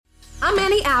I'm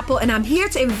Annie Apple, and I'm here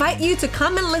to invite you to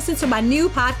come and listen to my new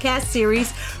podcast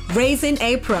series, Raising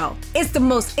a Pro. It's the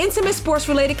most intimate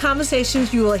sports-related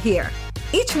conversations you will hear.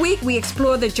 Each week, we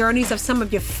explore the journeys of some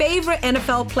of your favorite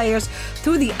NFL players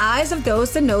through the eyes of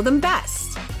those that know them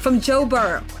best. From Joe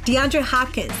Burrow, DeAndre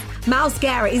Hopkins, Myles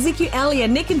Garrett, Ezekiel Elliott,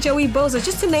 Nick and Joey Bosa,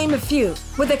 just to name a few.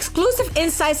 With exclusive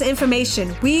insights and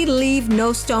information, we leave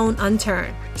no stone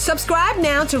unturned. Subscribe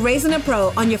now to Raising a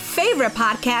Pro on your favorite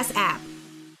podcast app.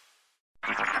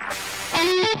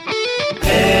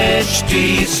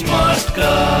 HT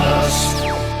Smartcast.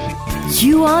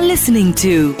 You are listening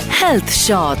to Health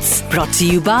Shots, brought to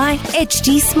you by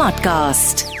HT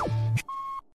Smartcast.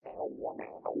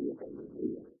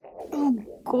 Oh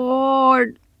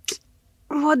God,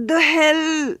 what the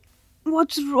hell?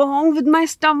 What's wrong with my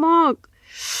stomach?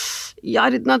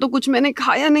 यार इतना तो कुछ मैंने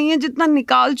खाया नहीं है जितना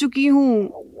निकाल चुकी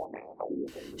हूँ.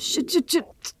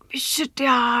 Shit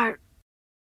यार.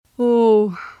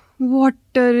 Oh, what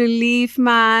a relief,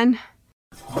 man.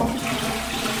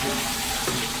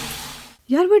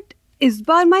 यार बट इस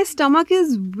बार my stomach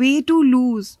is way too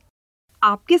loose.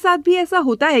 आपके साथ भी ऐसा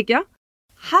होता है क्या?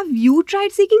 Have you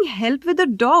tried seeking help with a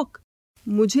doc?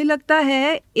 मुझे लगता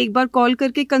है एक बार कॉल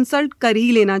करके कंसल्ट कर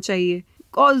ही लेना चाहिए.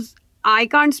 Cause I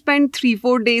can't spend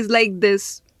 3-4 days like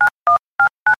this.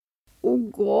 Oh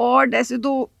God, ऐसे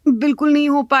तो बिल्कुल नहीं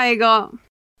हो पाएगा.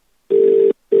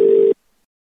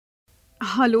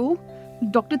 Hello,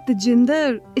 Dr.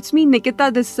 Tejinder. It's me,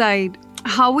 Nikita, this side.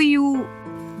 How are you?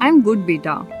 I'm good,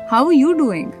 beta. How are you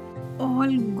doing?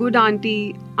 All good,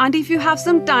 auntie. Auntie, if you have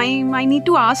some time, I need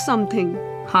to ask something.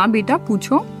 हाँ बेटा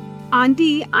पूछो.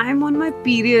 Auntie, I'm on my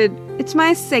period. It's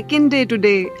my second day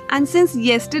today. And since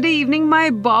yesterday evening,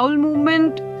 my bowel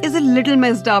movement is a little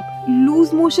messed up.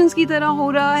 Loose motions की तरह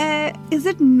हो रहा है. Is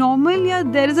it normal या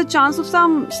there is a chance of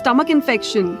some stomach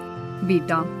infection?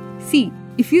 बेटा, see,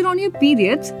 if you're on your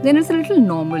periods, then it's a little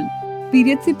normal.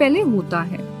 Periods से पहले होता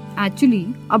है. Actually,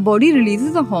 our body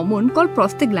releases a hormone called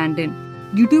prostaglandin,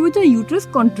 due to which our uterus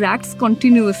contracts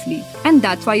continuously, and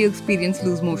that's why you experience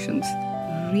loose motions.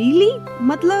 Really?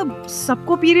 मतलब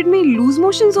सबको period में loose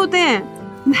motions होते हैं?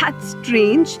 That's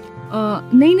strange.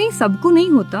 नहीं सबको नहीं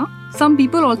होता. Some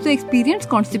people also experience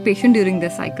constipation during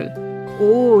their cycle.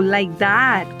 Oh, like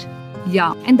that.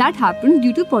 Yeah, and that happens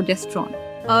due to progesterone.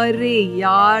 अरे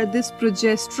यार, this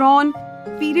progesterone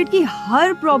पीरियड की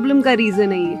हर प्रॉब्लम का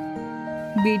रीजन है ये.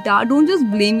 Beta, don't just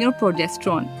blame your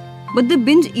progesterone. But the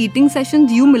binge eating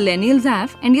sessions you millennials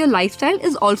have and your lifestyle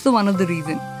is also one of the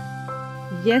reasons.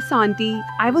 Yes, auntie.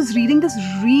 I was reading this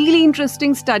really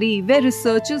interesting study where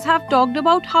researchers have talked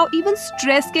about how even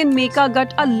stress can make our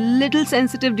gut a little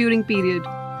sensitive during period.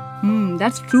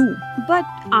 That's true. But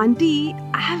auntie,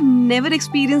 I have never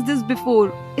experienced this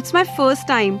before. It's my first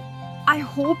time. I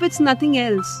hope it's nothing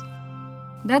else.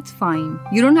 That's fine.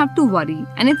 You don't have to worry.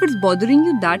 And if it's bothering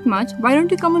you that much, why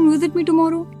don't you come and visit me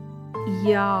tomorrow?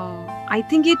 Yeah, I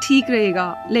think ये ठीक रहेगा.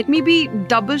 Let me be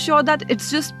double sure that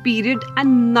it's just period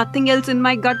and nothing else in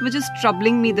my gut which is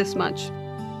troubling me this much.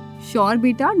 Sure,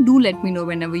 beta. Do let me know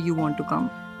whenever you want to come.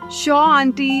 Sure,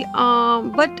 auntie.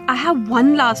 But I have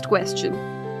one last question.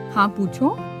 हाँ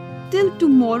पूछो. Till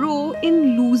tomorrow, in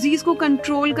loosies को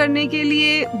control करने के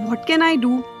लिए what can I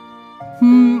do?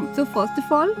 So first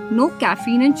of all, no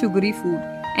caffeine and sugary food.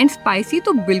 And spicy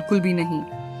तो बिल्कुल भी नहीं.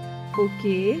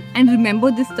 Okay. And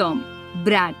remember this term,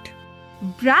 brat.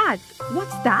 Brat?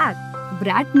 What's that?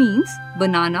 Brat means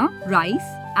banana,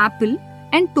 rice, apple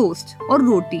and toast or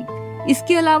roti.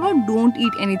 इसके अलावा don't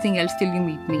eat anything else till you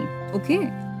meet me. Okay?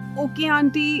 Okay,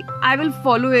 auntie. I will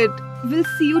follow it.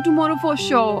 We'll see you tomorrow for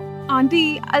sure.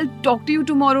 Auntie, I'll talk to you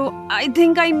tomorrow. I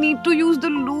think I need to use the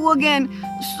loo again.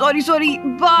 Sorry.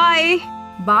 Bye.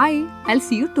 Bye. I'll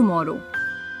see you tomorrow.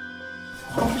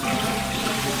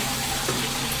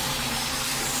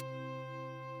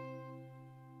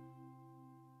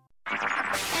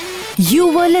 You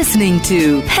were listening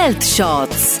to Health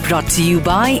Shots, brought to you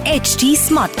by HT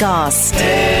Smartcast.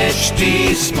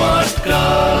 HT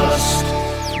Smartcast.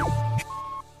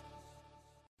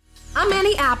 I'm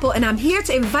Annie Apple, and I'm here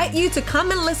to invite you to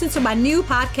come and listen to my new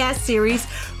podcast series,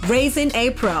 Raising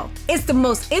a Pro. It's the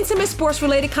most intimate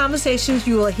sports-related conversations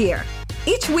you will hear.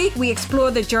 Each week, we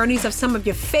explore the journeys of some of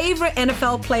your favorite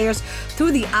NFL players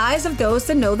through the eyes of those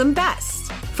that know them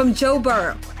best. From Joe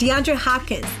Burrow, DeAndre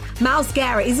Hopkins, Myles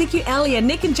Garrett, Ezekiel Elliott,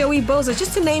 Nick and Joey Bosa,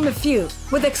 just to name a few.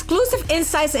 With exclusive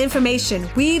insights and information,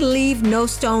 we leave no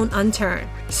stone unturned.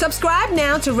 Subscribe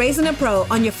now to Raising a Pro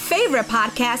on your favorite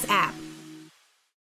podcast app.